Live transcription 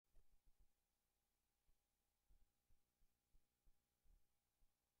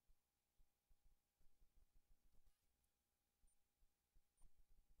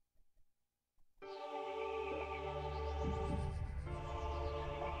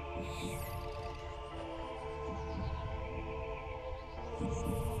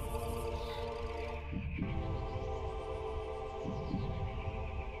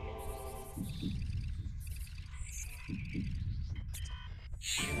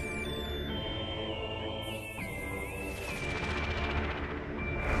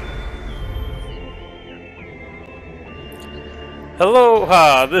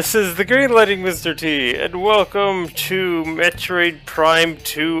Aloha, this is the Greenlighting Mr. T, and welcome to Metroid Prime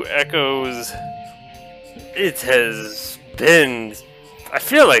 2 Echoes. It has been... I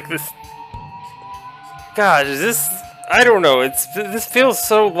feel like this... God, is this... I don't know, this feels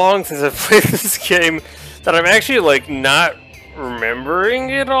so long since I've played this game that I'm actually, like, not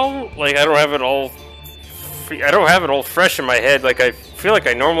remembering it all. Like, I don't have it all... I don't have it all fresh in my head like I feel like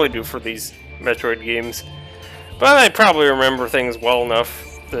I normally do for these Metroid games. But I probably remember things well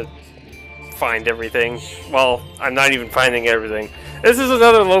enough to find everything. Well, I'm not even finding everything. This is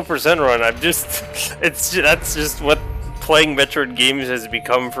another low percent run. I'm just... that's just what playing Metroid games has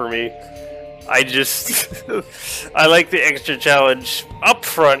become for me. I just... I like the extra challenge up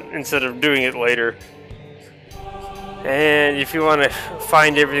front instead of doing it later. And if you want to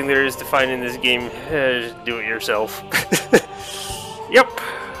find everything there is to find in this game, just do it yourself. Yep.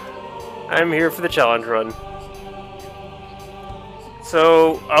 I'm here for the challenge run.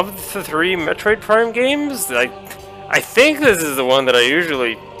 So, of the 3 Metroid Prime games, I think this is the one that I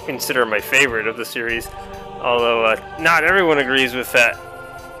usually consider my favorite of the series. Although, not everyone agrees with that.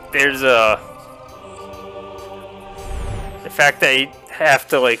 There's the fact that you have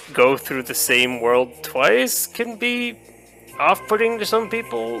to, like, go through the same world twice can be off-putting to some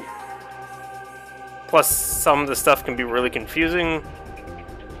people. Plus, some of the stuff can be really confusing.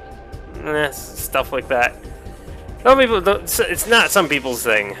 Stuff like that. Some people don't, it's not some people's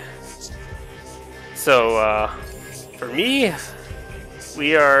thing. So, for me,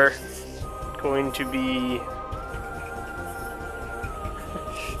 we are going to be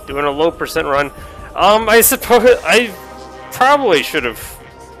doing a low percent run. I suppose I probably should have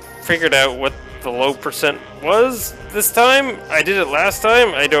figured out what the low percent was this time. I did it last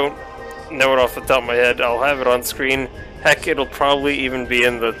time. I don't know it off the top of my head. I'll have it on screen. Heck, it'll probably even be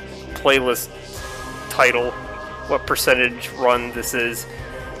in the playlist title. What percentage run this is.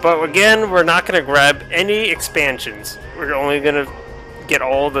 But again, we're not going to grab any expansions. We're only going to get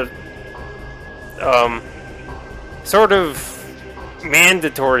all the sort of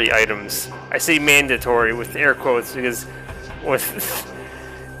mandatory items. I say mandatory with air quotes because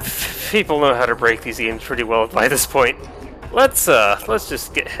people know how to break these games pretty well by this point. Let's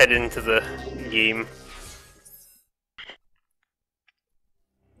just head into the game.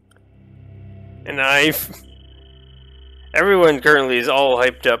 And everyone currently is all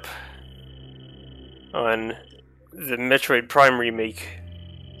hyped up on the Metroid Prime remake.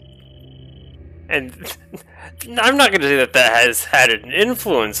 And I'm not going to say that that has had an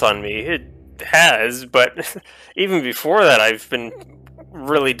influence on me. It has, but even before that, I've been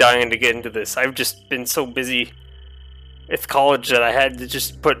really dying to get into this. I've just been so busy with college that I had to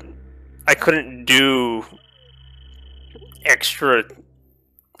just I couldn't do extra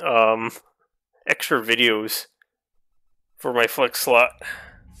videos for my flex slot.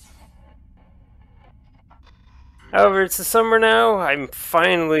 However, it's the summer now. I'm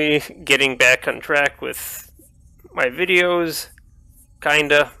finally getting back on track with my videos.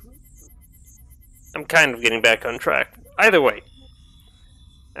 Kinda. I'm kind of getting back on track. Either way,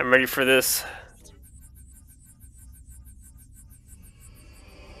 I'm ready for this.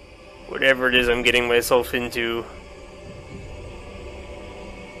 Whatever it is I'm getting myself into.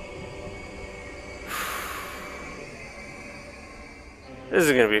 This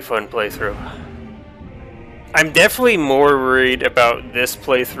is going to be a fun playthrough. I'm definitely more worried about this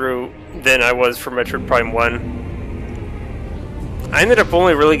playthrough than I was for Metroid Prime 1. I ended up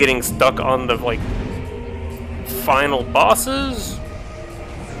only really getting stuck on the, like, final bosses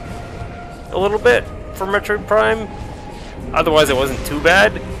a little bit for Metroid Prime. Otherwise, it wasn't too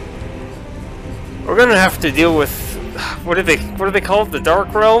bad. We're going to have to deal with... What do they call it? The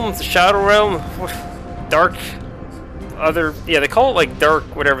Dark Realm? The Shadow Realm? Dark... Yeah, they call it like Dark,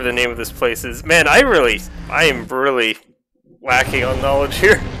 whatever the name of this place is. Man, I am really lacking on knowledge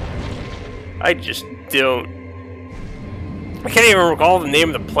here. I just don't. I can't even recall the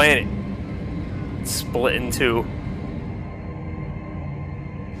name of the planet. It's split in two.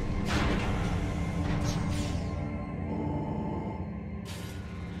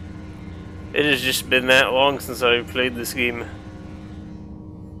 It has just been that long since I've played this game.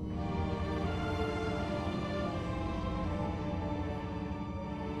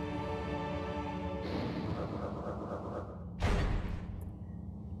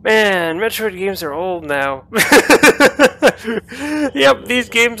 Man, Metroid games are old now. Yep, these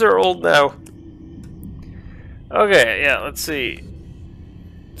games are old now. Okay, yeah, let's see.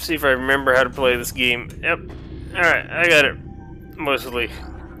 See if I remember how to play this game. Yep. Alright, I got it mostly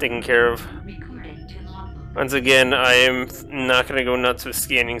taken care of. Once again, I am not going to go nuts with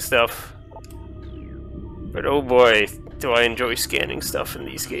scanning stuff. But oh boy, do I enjoy scanning stuff in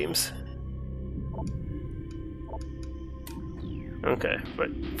these games. Okay, but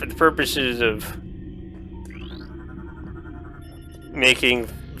for the purposes of making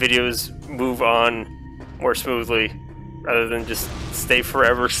videos move on more smoothly, rather than just stay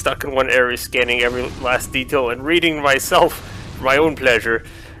forever stuck in one area scanning every last detail and reading myself for my own pleasure,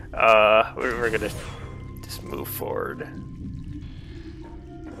 we're gonna just move forward.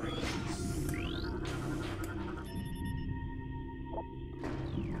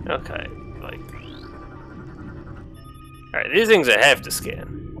 Okay, like... Alright, these things I have to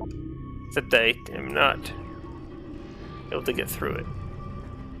scan. Except I am not able to get through it.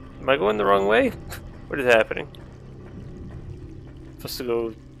 Am I going the wrong way? What is happening? I'm supposed to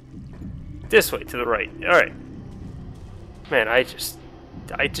go this way, to the right. Alright. Man, I just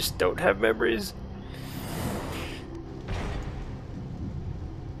don't have memories.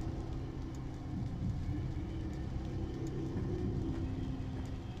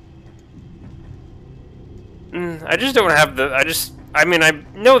 I just don't have the... I mean, I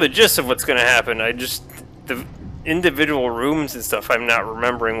know the gist of what's gonna happen. The individual rooms and stuff I'm not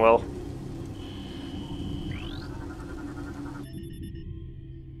remembering well.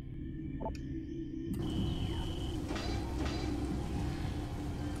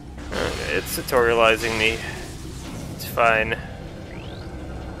 Okay, it's tutorializing me. It's fine.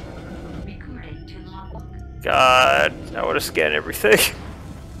 God, I want to scan everything.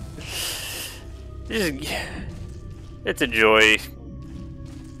 It's a joy.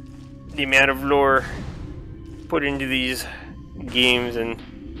 The amount of lore put into these games and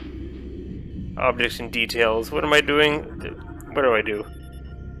objects and details. What am I doing? What do I do?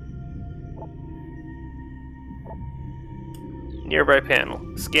 Nearby panel.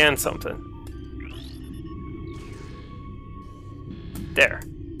 Scan something. There.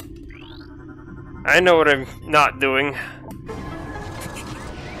 I know what I'm not doing.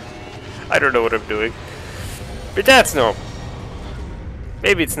 I don't know what I'm doing. But that's normal.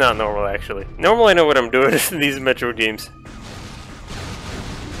 Maybe it's not normal, actually. Normal, I know what I'm doing in these Metroid games.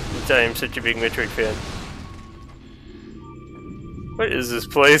 Since I am such a big Metroid fan. What is this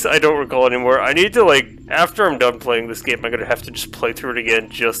place? I don't recall anymore. I need to, like, after I'm done playing this game, I'm gonna have to just play through it again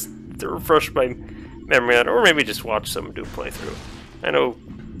just to refresh my memory on it. Or maybe just watch someone do a playthrough. I know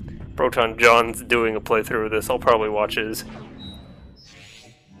Proton John's doing a playthrough of this. I'll probably watch his.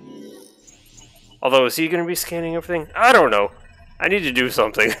 Although, is he going to be scanning everything? I don't know. I need to do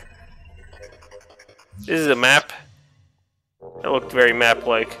something. This is a map. It looked very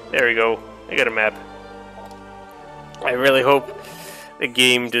map-like. There we go. I got a map. I really hope the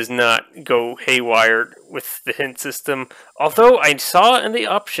game does not go haywire with the hint system. Although, I saw in the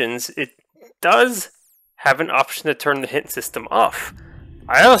options, it does have an option to turn the hint system off.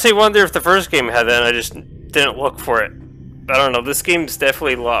 I honestly wonder if the first game had that and I just didn't look for it. I don't know. This game's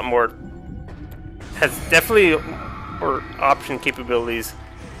definitely a lot more... has definitely more option capabilities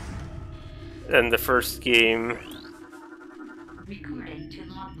than the first game.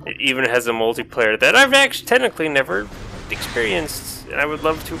 It even has a multiplayer that I've actually technically never experienced, and I would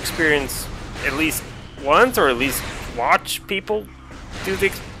love to experience at least once, or at least watch people do the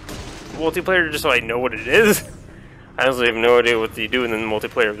multiplayer just so I know what it is. I honestly have no idea what they do in the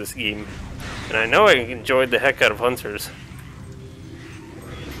multiplayer of this game, and I know I enjoyed the heck out of Hunters.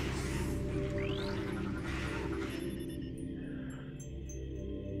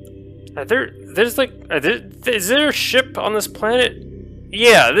 Is there a ship on this planet?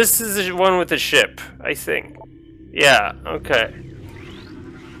 Yeah, this is the one with the ship, I think. Yeah, okay.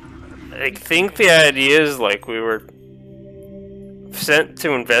 I think the idea is, like, we were sent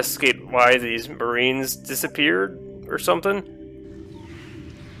to investigate why these Marines disappeared, or something.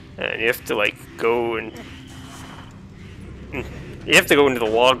 And you have to, like, go and... You have to go into the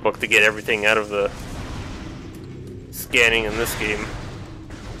logbook to get everything out of the scanning in this game.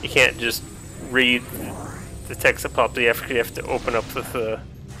 You can't just read the text that pops. You have to open up the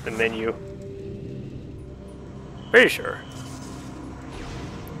menu. Pretty sure.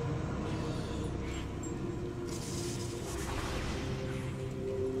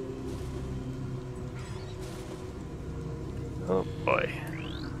 Oh boy.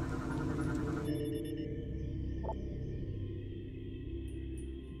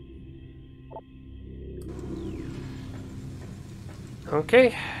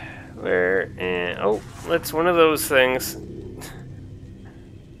 Okay. Where? Oh, that's one of those things.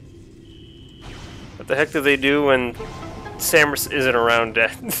 What the heck do they do when Samus isn't around? Do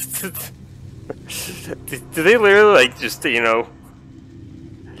they literally, like, just, you know,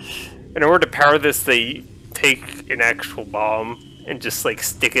 in order to power this, they take an actual bomb and just, like,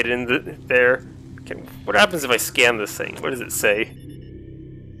 stick it in there? Okay, what happens if I scan this thing? What does it say?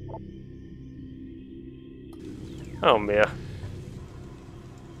 Oh, man.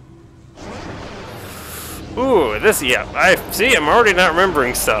 Ooh, this, yeah, I'm already not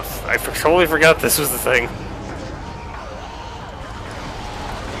remembering stuff. I totally forgot this was the thing.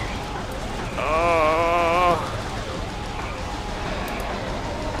 Oh.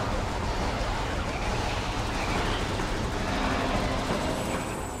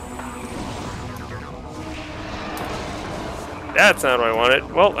 That's not what I wanted.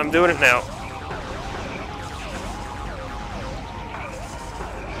 Well, I'm doing it now.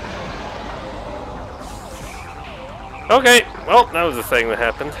 Okay, well, that was the thing that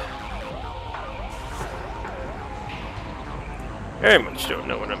happened. Very much don't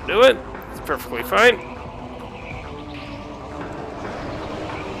know what I'm doing. It's perfectly fine.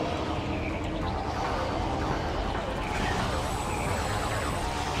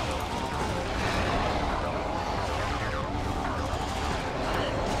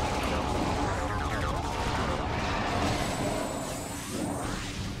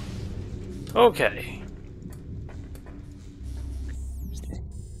 Okay.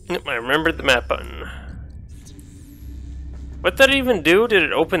 Yep, I remembered the map button. What did it even do? Did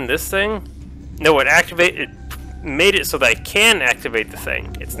it open this thing? No, it made it so that I can activate the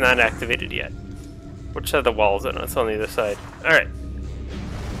thing. It's not activated yet. Which side of the wall is it on? It's on the other side. Alright.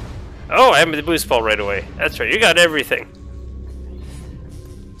 Oh, I have the boost ball right away. That's right, you got everything.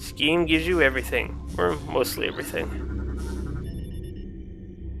 Scheme gives you everything. Or mostly everything.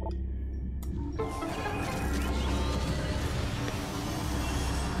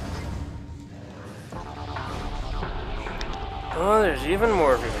 Oh, there's even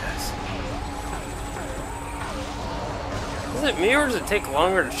more of you guys. Is it me or does it take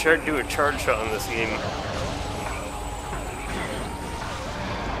longer to do a charge shot in this game?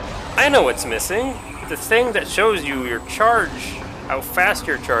 I know what's missing. The thing that shows you your charge, how fast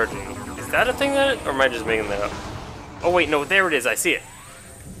you're charging. Is that a thing or am I just making that up? Oh wait, no, there it is, I see it.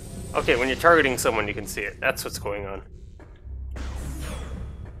 Okay, when you're targeting someone you can see it. That's what's going on.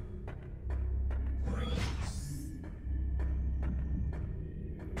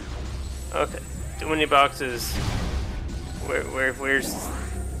 Okay, too many boxes. Where's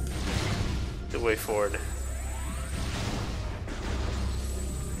the way forward?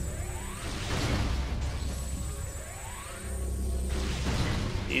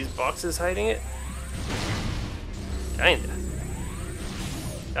 These boxes hiding it? Kinda.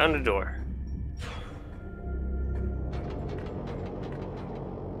 Down the door.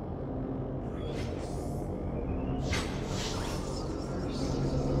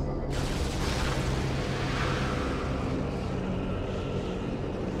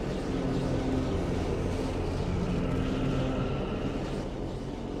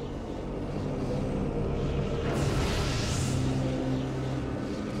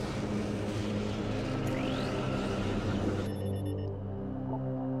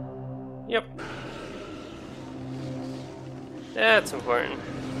 Yep. That's important.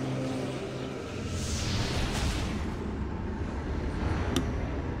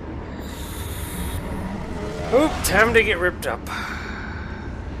 Oop, time to get ripped up.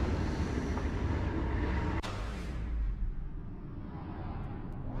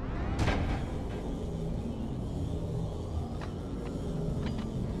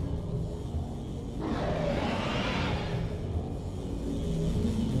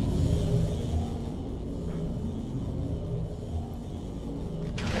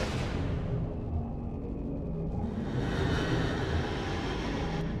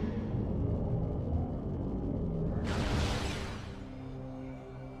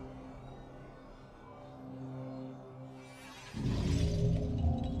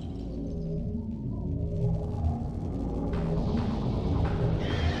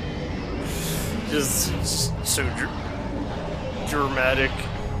 Just so dramatic.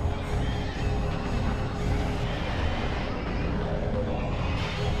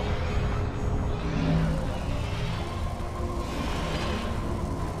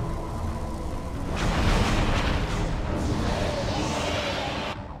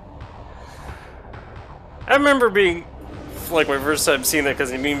 I remember being, like, my first time seeing that,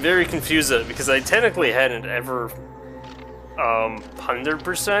 because I'm being very confused at it, because I technically hadn't ever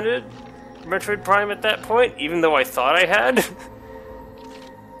 100%ed Metroid Prime at that point, even though I thought I had.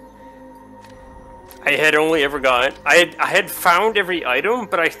 I had only ever gotten... I had found every item,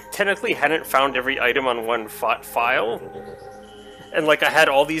 but I technically hadn't found every item on one file. And, like, I had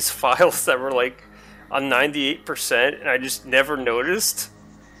all these files that were, like, on 98%, and I just never noticed.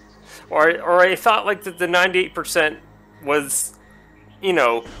 Or I thought, like, that the 98% was, you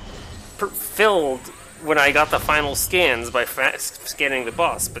know, filled when I got the final scans by scanning the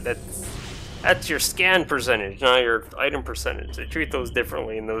boss, but that's your scan percentage, not your item percentage. They treat those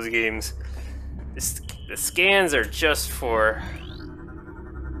differently in those games. The scans are just for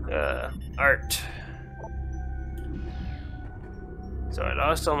art. So I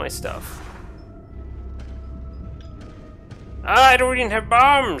lost all my stuff. Ah, I don't even have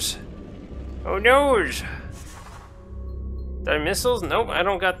bombs! Oh no! Did I have missiles? Nope, I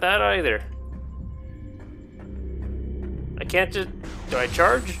don't got that either. I can't just... Do I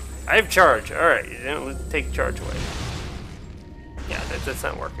charge? I have charge. Alright, let's take charge away. Yeah, that's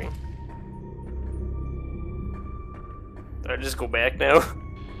not working. Do I just go back now?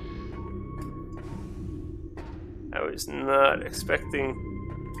 I was not expecting...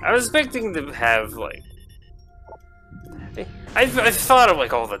 I was expecting to have, like... I've thought of,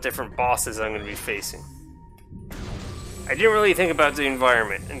 like, all the different bosses I'm going to be facing. I didn't really think about the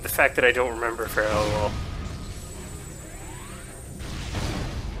environment, and the fact that I don't remember fairly well.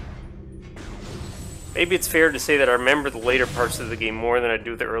 Maybe it's fair to say that I remember the later parts of the game more than I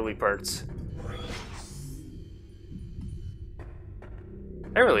do the early parts.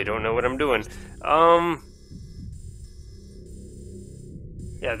 I really don't know what I'm doing.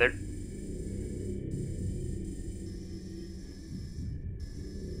 Yeah, they're...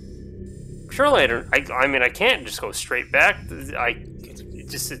 Surely I don't... I mean, I can't just go straight back.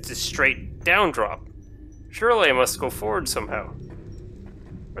 It's a straight down drop. Surely I must go forward somehow.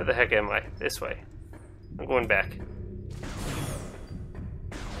 Where the heck am I? This way. I'm going back.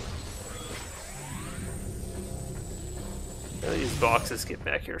 How do these boxes get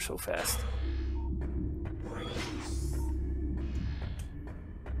back here so fast?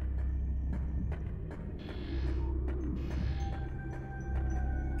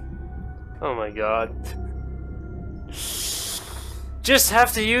 Oh my god. Just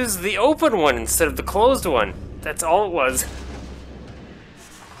have to use the open one instead of the closed one. That's all it was.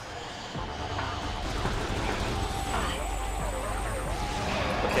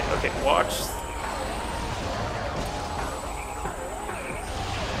 Okay, watch.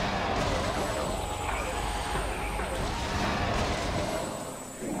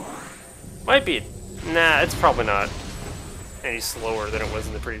 Might be. Nah, it's probably not any slower than it was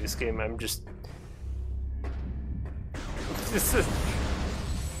in the previous game. I'm just...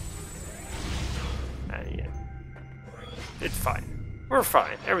 yeah. It's fine. We're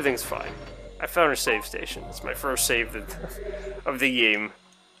fine. Everything's fine. I found a save station. It's my first save of the game.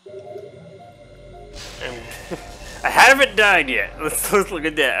 And I haven't died yet. Let's look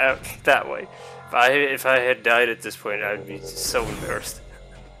at that that way. If I had died at this point, I'd be so embarrassed.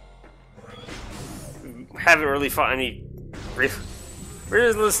 Haven't really fought any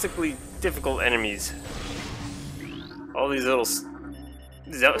realistically difficult enemies. All these little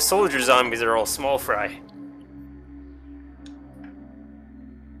soldier zombies are all small fry.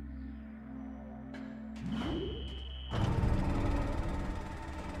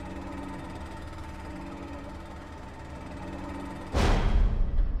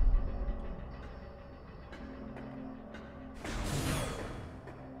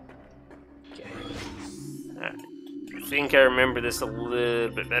 I think I remember this a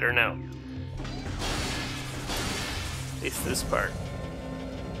little bit better now. At least this part.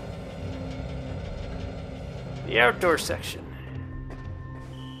 The outdoor section.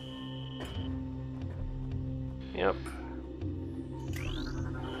 Yep.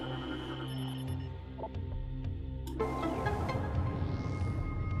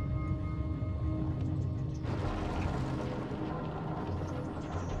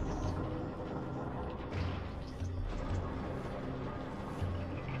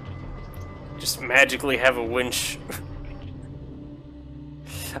 Just magically have a winch.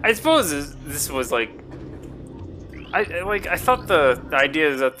 I suppose this was like... I thought the idea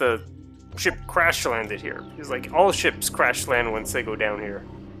is that the ship crash landed here. Because like all ships crash land once they go down here.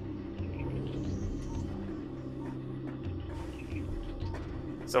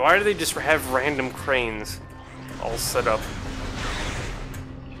 So why do they just have random cranes all set up?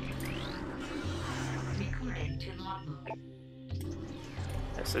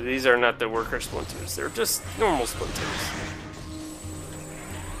 So these are not the worker splinters, they're just normal splinters.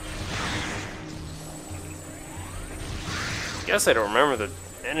 Guess I don't remember the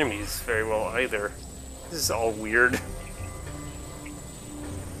enemies very well either. This is all weird.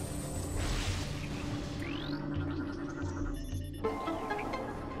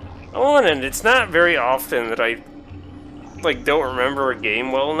 one end, it's not very often that I like don't remember a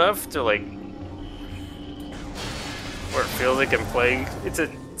game well enough to like where it feels like I'm playing. It's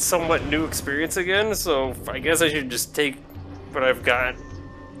a somewhat new experience again, so I guess I should just take what I've got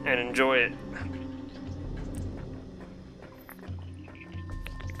and enjoy it.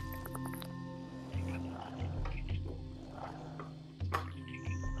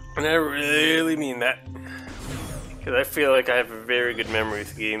 And I really mean that, because I feel like I have a very good memory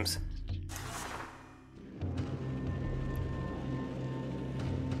with games.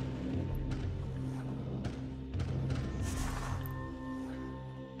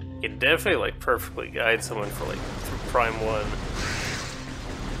 You can definitely like perfectly guide someone for like through Prime 1.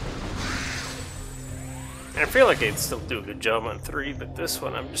 And I feel like I'd still do a good job on 3, but this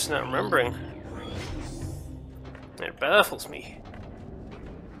one I'm just not remembering. It baffles me.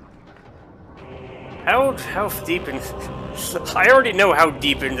 How deep in... I already know how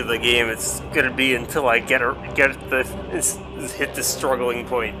deep into the game it's gonna be until I hit the struggling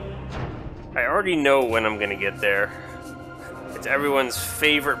point. I already know when I'm gonna get there. It's everyone's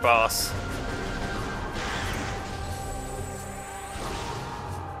favorite boss.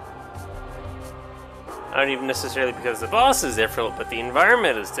 Not even necessarily because the boss is difficult, but the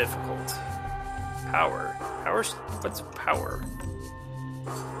environment is difficult. Power. What's power?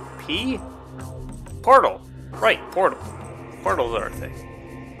 P? Portal. Right, portal. Portals are a thing.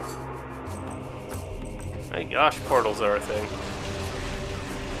 My gosh, portals are a thing.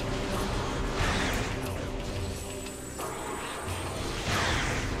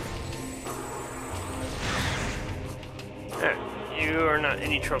 You are not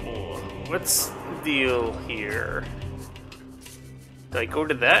any trouble. What's the deal here? Do I go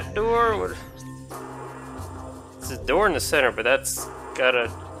to that door? What? It's a door in the center, but that's got a...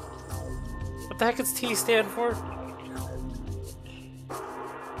 What the heck does T stand for?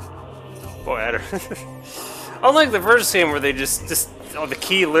 Boy, I don't... Unlike the first game where they just oh, the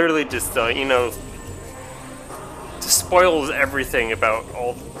key literally just, you know, just spoils everything about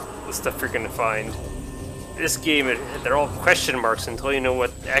all the stuff you're gonna find. This game, they're all question marks until you know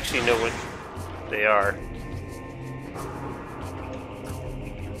what they are.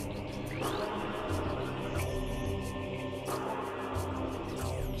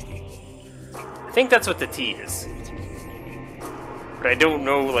 I think that's what the T is, but I don't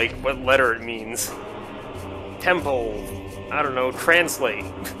know like what letter it means. Temple, I don't know. Translate.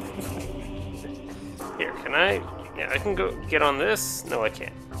 Here, can I? Yeah, I can go get on this. No, I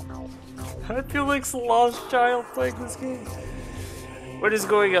can't. I feel like the lost child playing this game. What is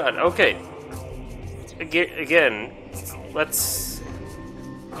going on? Okay. Again, let's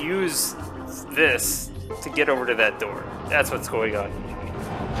use this to get over to that door. That's what's going on.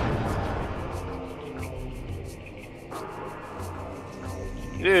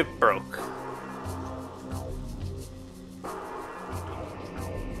 It broke.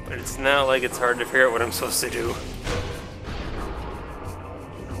 But it's not like it's hard to figure out what I'm supposed to do.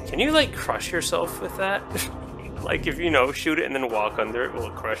 Can you, like, crush yourself with that? Like, if, you know, shoot it and then walk under it, will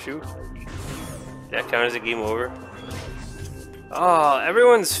it crush you? That count as a game over? Oh,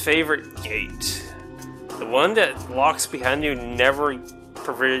 everyone's favorite gate. The one that locks behind you never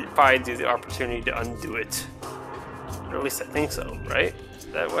provides you the opportunity to undo it. Or at least I think so, right? Is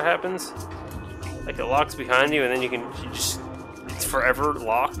that what happens? Like, it locks behind you and then it's forever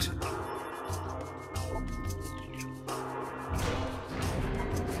locked?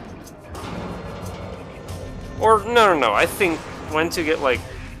 Or, no, I think once you get, like,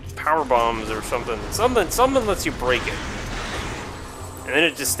 power bombs or something lets you break it. And then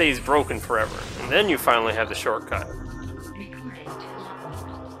it just stays broken forever. And then you finally have the shortcut.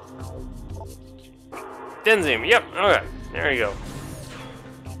 Denzim, yep, okay, there you go.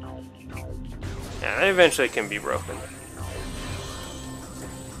 Yeah, that eventually can be broken.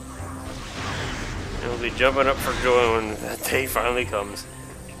 You'll be jumping up for joy when that day finally comes.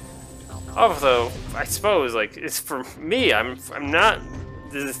 Although, I suppose, like, it's for me, I'm not...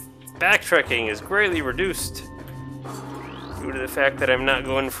 The backtracking is greatly reduced due to the fact that I'm not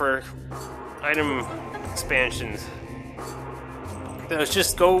going for item expansions. Let's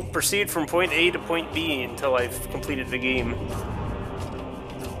just proceed from point A to point B until I've completed the game.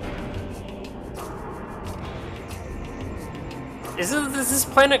 Is this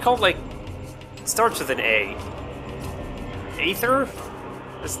planet called, like... It starts with an A. Aether?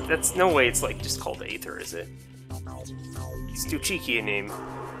 That's no way it's like just called Aether, is it? It's too cheeky a name.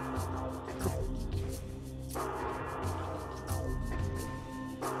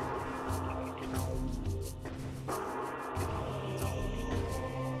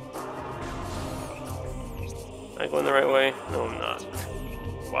 Am I going the right way? No, I'm not.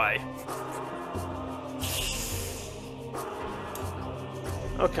 Why?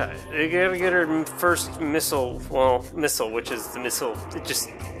 Okay, they gotta get her first missile, well, missile, which is the missile, it just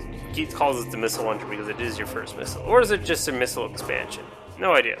calls it the missile launcher because it is your first missile. Or is it just a missile expansion?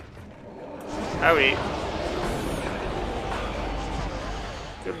 No idea. Howdy.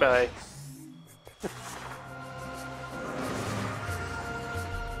 Goodbye.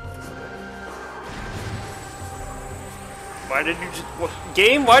 Why did you just... What,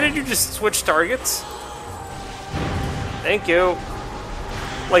 game? Why did you just switch targets? Thank you.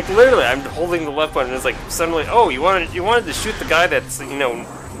 Like, literally, I'm holding the left button and it's like, suddenly, oh, you wanted to shoot the guy that's, you know,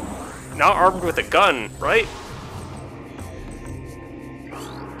 not armed with a gun, right?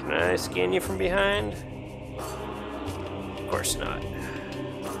 Can I scan you from behind? Of course not.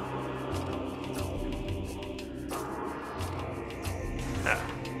 Ah.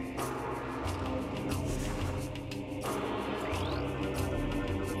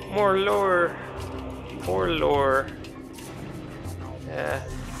 More lore. Poor lore. Yeah,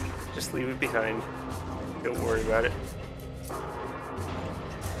 just leave it behind. Don't worry about it.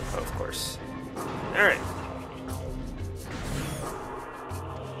 Oh, of course. Alright.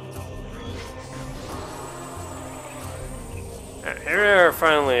 Alright, here we are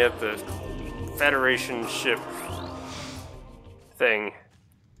finally at the Federation ship thing.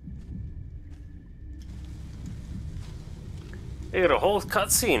 They got a whole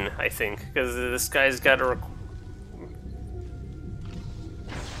cutscene, I think, because this guy's got a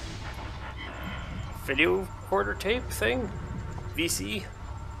video recorder tape thing? VC?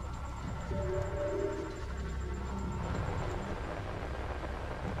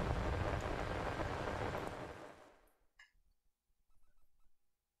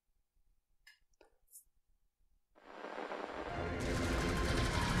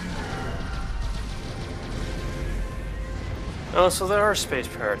 Oh, so there are space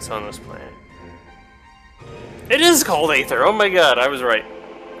pirates on this planet. It is called Aether! Oh my god, I was right.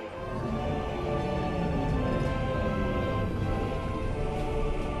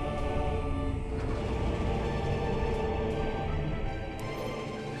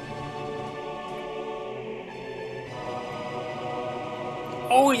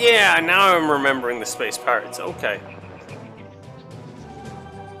 Oh yeah, now I'm remembering the space pirates. Okay.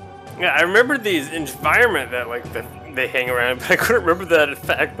 Yeah, I remember the environment that like they hang around, but I couldn't remember that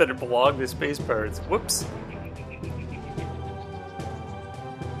fact that it belonged to space pirates. Whoops.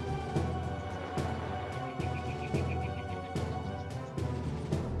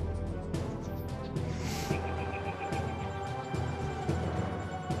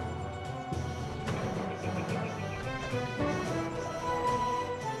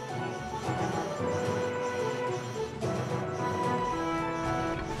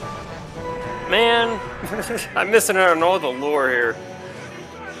 Man, I'm missing out on all the lore here.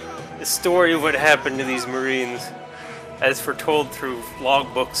 The story of what happened to these Marines, as foretold through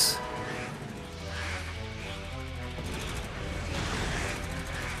logbooks.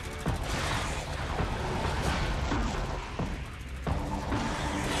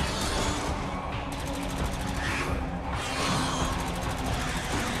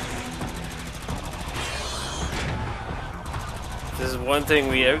 This is one thing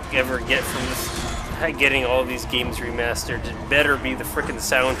we ever get from this, getting all these games remastered. It better be the frickin'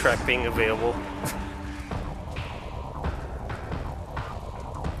 soundtrack being available.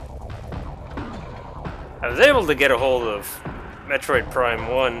 I was able to get a hold of Metroid Prime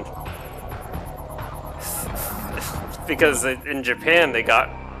 1 because in Japan they got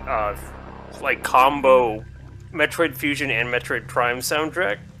like combo Metroid Fusion and Metroid Prime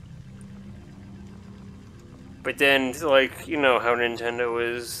soundtrack. But then, like, you know how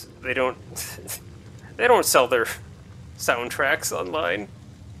Nintendo is, they don't sell their soundtracks online.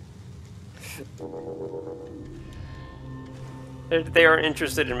 They aren't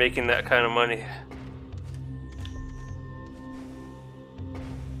interested in making that kind of money.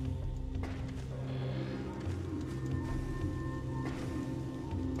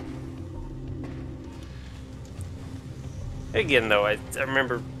 Again, though, I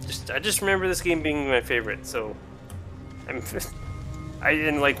just remember this game being my favorite. So,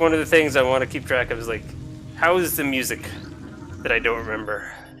 and like one of the things I want to keep track of is like, how is the music that I don't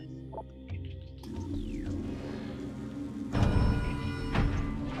remember?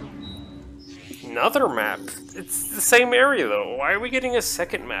 Another map. It's the same area though. Why are we getting a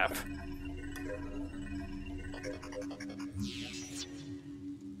second map?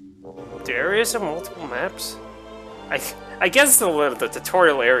 Do areas have multiple maps? I guess the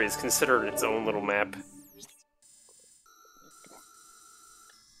tutorial area is considered its own little map.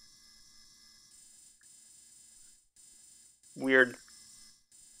 Weird.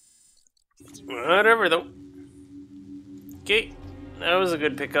 Whatever, though. Okay, that was a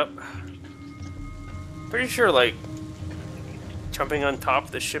good pickup. Pretty sure, like, jumping on top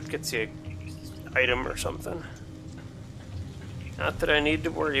of the ship gets you an item or something. Not that I need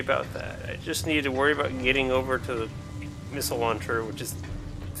to worry about that. I just need to worry about getting over to the missile launcher, which is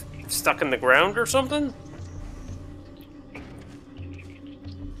stuck in the ground or something?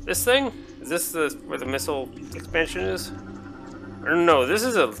 This thing? Is this where the missile expansion is? Or no, this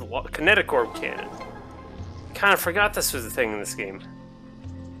is a kinetic orb cannon. Kinda forgot this was a thing in this game.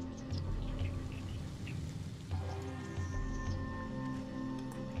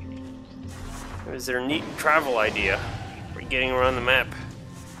 Is there a neat travel idea for getting around the map?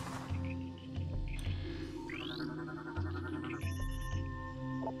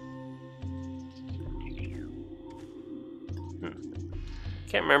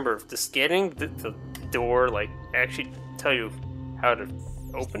 Can't remember if the scanning the door like actually tell you how to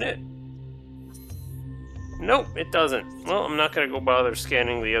open it. Nope, it doesn't. Well, I'm not gonna go bother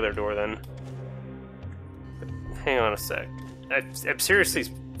scanning the other door then. But hang on a sec. I'm seriously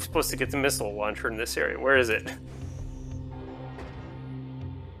supposed to get the missile launcher in this area. Where is it?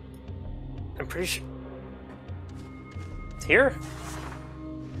 I'm pretty sure it's here.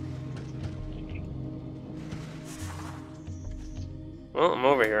 Well, I'm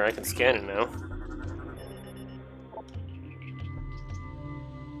over here. I can scan it now.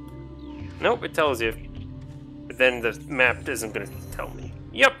 Nope, it tells you. But then the map isn't going to tell me.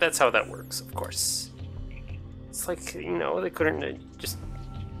 Yep, that's how that works, of course. It's like, you know, they couldn't just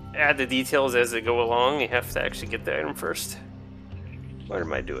add the details as they go along. You have to actually get the item first. What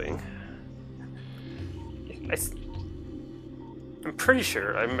am I doing? I'm pretty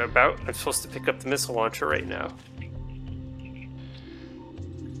sure I'm supposed to pick up the missile launcher right now.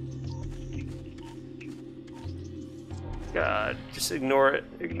 God, just ignore it.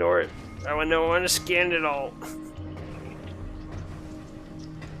 Ignore it. I want to scan it all.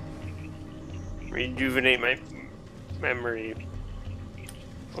 Rejuvenate my memory.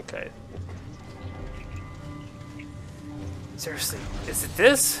 Okay. Seriously, is it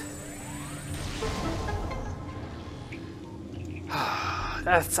this?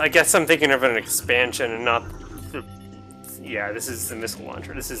 I guess I'm thinking of an expansion and not the... Yeah, this is the missile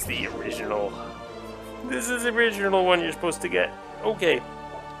launcher. This is the original... This is the original one you're supposed to get. Okay.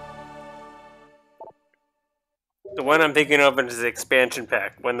 The one I'm thinking of is the expansion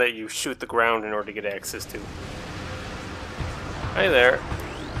pack. One that you shoot the ground in order to get access to. Hi there.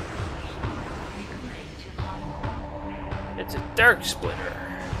 It's a dark splitter.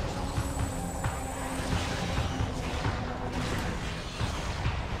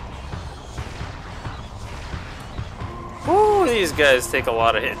 Ooh, these guys take a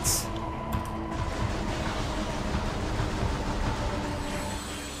lot of hits.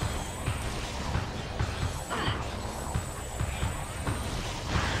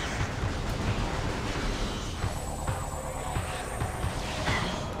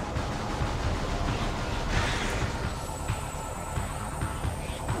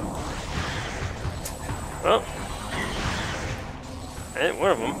 Well, and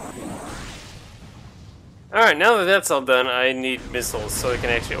one of them. Alright, now that that's all done, I need missiles so I can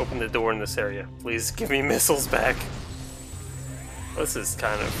actually open the door in this area. Please give me missiles back. This is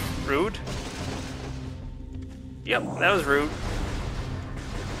kind of rude. Yep, that was rude.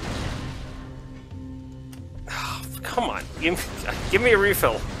 Oh, come on, give me a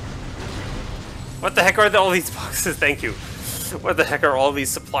refill. What the heck are all these boxes? Thank you. What the heck are all these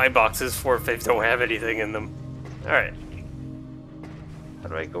supply boxes for if they don't have anything in them? Alright. How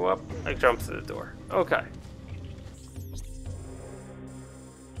do I go up? I jump to the door. Okay.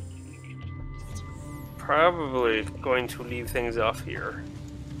 Probably going to leave things off here.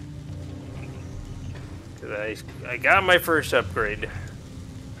 Because I got my first upgrade.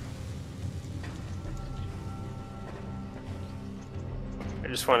 I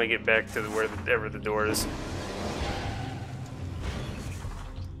just want to get back to wherever the door is.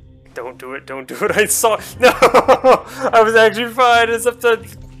 Don't do it, don't do it, I saw... No! I was actually fine, it's up to...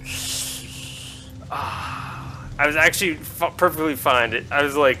 I was actually perfectly fine. I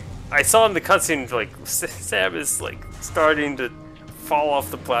was like... I saw in the cutscene, like, Sam is, like, starting to fall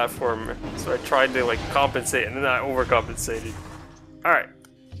off the platform. So I tried to, like, compensate, and then I overcompensated. Alright.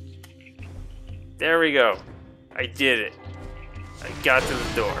 There we go. I did it. I got to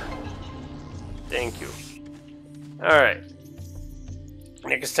the door. Thank you. Alright.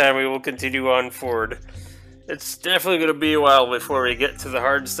 Next time we will continue on forward. It's definitely going to be a while before we get to the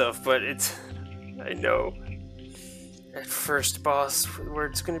hard stuff, but it's... I know. That first boss where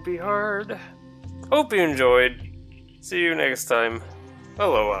it's going to be hard. Hope you enjoyed. See you next time.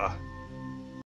 Aloha.